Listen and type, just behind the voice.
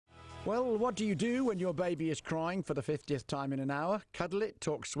Well, what do you do when your baby is crying for the 50th time in an hour? Cuddle it,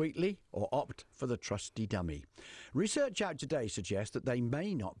 talk sweetly, or opt for the trusty dummy? Research out today suggests that they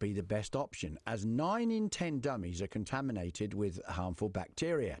may not be the best option, as 9 in 10 dummies are contaminated with harmful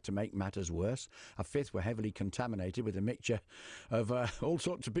bacteria. To make matters worse, a fifth were heavily contaminated with a mixture of all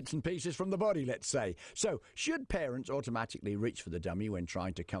sorts of bits and pieces from the body, let's say. So, should parents automatically reach for the dummy when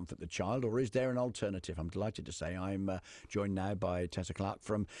trying to comfort the child, or is there an alternative? I'm delighted to say I'm joined now by Tess Clarke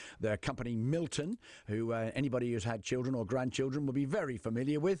from the company Milton, who anybody who's had children or grandchildren will be very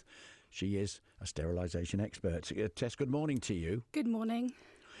familiar with. She is a sterilisation expert. Tess, good morning to you. Good morning.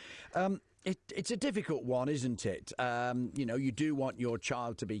 It's a difficult one, isn't it? You do want your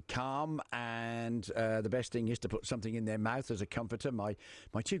child to be calm, and the best thing is to put something in their mouth as a comforter. My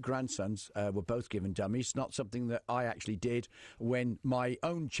two grandsons were both given dummies, not something that I actually did when my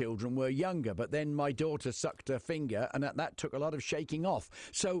own children were younger, but then my daughter sucked her finger, and that took a lot of shaking off.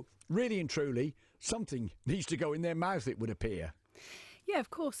 So, really and truly, something needs to go in their mouth, it would appear. Yeah, of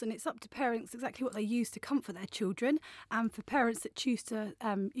course, and it's up to parents exactly what they use to comfort their children. And for parents that choose to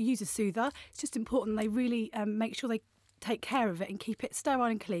use a soother, it's just important they really make sure they take care of it and keep it sterile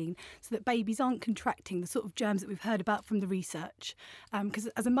and clean so that babies aren't contracting the sort of germs that we've heard about from the research. Because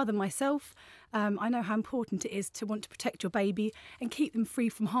as a mother myself, I know how important it is to want to protect your baby and keep them free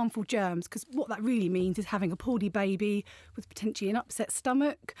from harmful germs, because what that really means is having a poorly baby with potentially an upset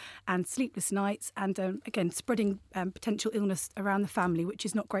stomach and sleepless nights and, again, spreading potential illness around the family, which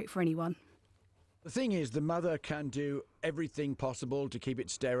is not great for anyone. The thing is, the mother can do everything possible to keep it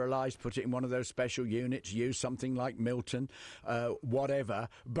sterilised, put it in one of those special units, use something like Milton, whatever.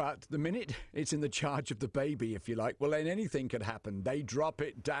 But the minute it's in the charge of the baby, if you like, well, then anything could happen. They drop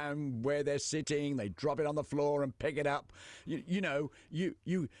it down where they're sitting, they drop it on the floor and pick it up.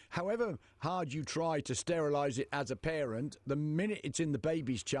 You however hard you try to sterilise it as a parent, the minute it's in the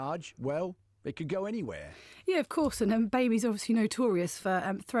baby's charge, well, it could go anywhere. Yeah, of course, and babies are obviously notorious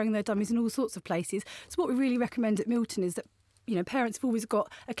for throwing their dummies in all sorts of places. So what we really recommend at Milton is that parents have always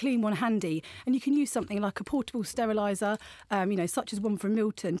got a clean one handy, and you can use something like a portable steriliser, such as one from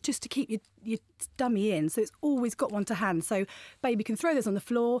Milton, just to keep your dummy in. So it's always got one to hand. So baby can throw this on the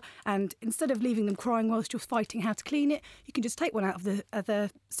floor, and instead of leaving them crying whilst you're fighting how to clean it, you can just take one out of the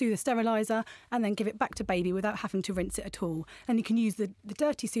soother steriliser and then give it back to baby without having to rinse it at all. And you can use the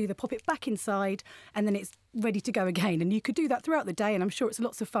dirty soother, pop it back inside, and then it's ready to go again. And you could do that throughout the day, and I'm sure it's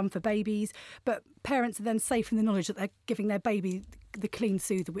lots of fun for babies. But parents are then safe in the knowledge that they're giving their baby the clean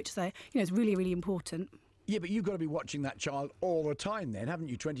soother, which is really, really important. Yeah, but you've got to be watching that child all the time then, haven't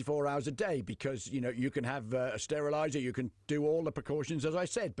you, 24 hours a day? Because, you can have a steriliser, you can do all the precautions, as I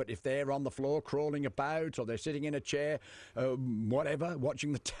said. But if they're on the floor crawling about, or they're sitting in a chair, whatever,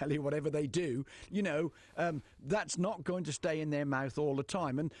 watching the telly, whatever they do, that's not going to stay in their mouth all the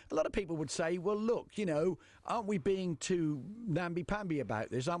time. And a lot of people would say, well, look, aren't we being too namby-pamby about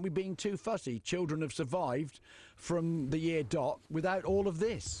this? Aren't we being too fussy? Children have survived from the year dot without all of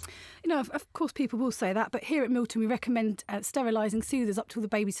this. Of course, people will say that. But here at Milton, we recommend sterilising soothers up till the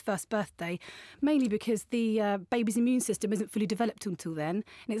baby's first birthday, mainly because the baby's immune system isn't fully developed until then.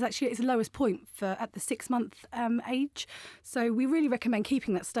 And it's actually at its lowest point at the 6-month age. So we really recommend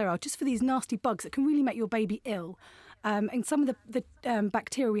keeping that sterile just for these nasty bugs that can really make your baby ill. And some of the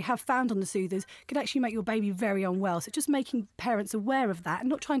bacteria we have found on the soothers could actually make your baby very unwell. So just making parents aware of that and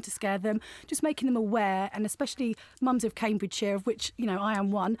not trying to scare them, just making them aware, and especially mums of Cambridgeshire, of which, I am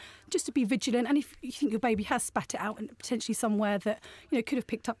one, just to be vigilant. And if you think your baby has spat it out and potentially somewhere that, could have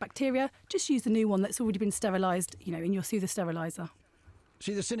picked up bacteria, just use the new one that's already been sterilised, in your soother steriliser.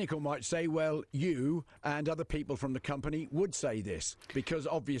 See, the cynical might say, well, you and other people from the company would say this because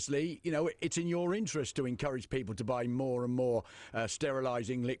obviously, it's in your interest to encourage people to buy more and more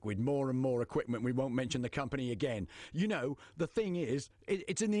sterilising liquid, more and more equipment. We won't mention the company again. The thing is,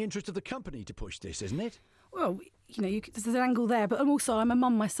 it's in the interest of the company to push this, isn't it? Well, there's an angle there, but also I'm a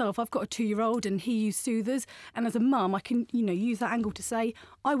mum myself. I've got a 2-year-old and he used soothers. And as a mum, I can, use that angle to say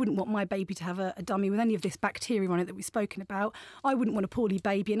I wouldn't want my baby to have a dummy with any of this bacteria on it that we've spoken about. I wouldn't want a poorly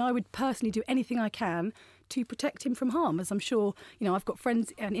baby, and I would personally do anything I can to protect him from harm, as I'm sure, I've got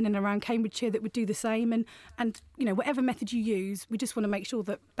friends in and around Cambridgeshire that would do the same. And whatever method you use, we just want to make sure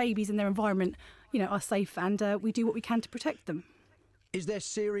that babies and their environment, are safe, and we do what we can to protect them. Is there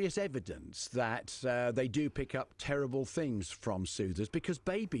serious evidence that they do pick up terrible things from soothers? Because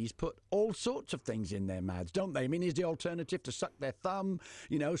babies put all sorts of things in their mouths, don't they? I mean, is the alternative to suck their thumb,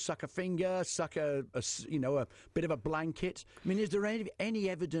 suck a finger, suck a bit of a blanket? I mean, is there any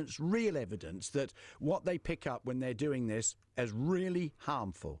evidence, real evidence, that what they pick up when they're doing this is really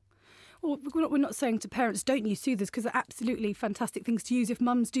harmful? Well, we're not saying to parents don't use soothers, because they're absolutely fantastic things to use if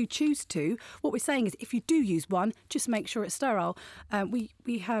mums do choose to. What we're saying is if you do use one, just make sure it's sterile. We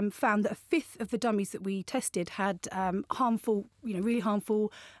found that a fifth of the dummies that we tested had harmful, really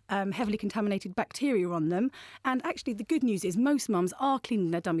harmful, heavily contaminated bacteria on them. And actually the good news is most mums are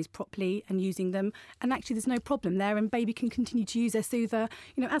cleaning their dummies properly and using them, and actually there's no problem there, and baby can continue to use their soother,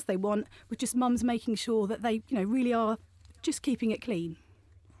 as they want, with just mums making sure that they, really are just keeping it clean.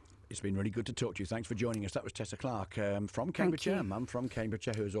 It's been really good to talk to you. Thanks for joining us. That was Tess Clarke from Cambridgeshire, mum from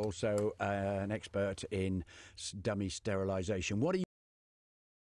Cambridgeshire, who's also an expert in dummy sterilisation. What are you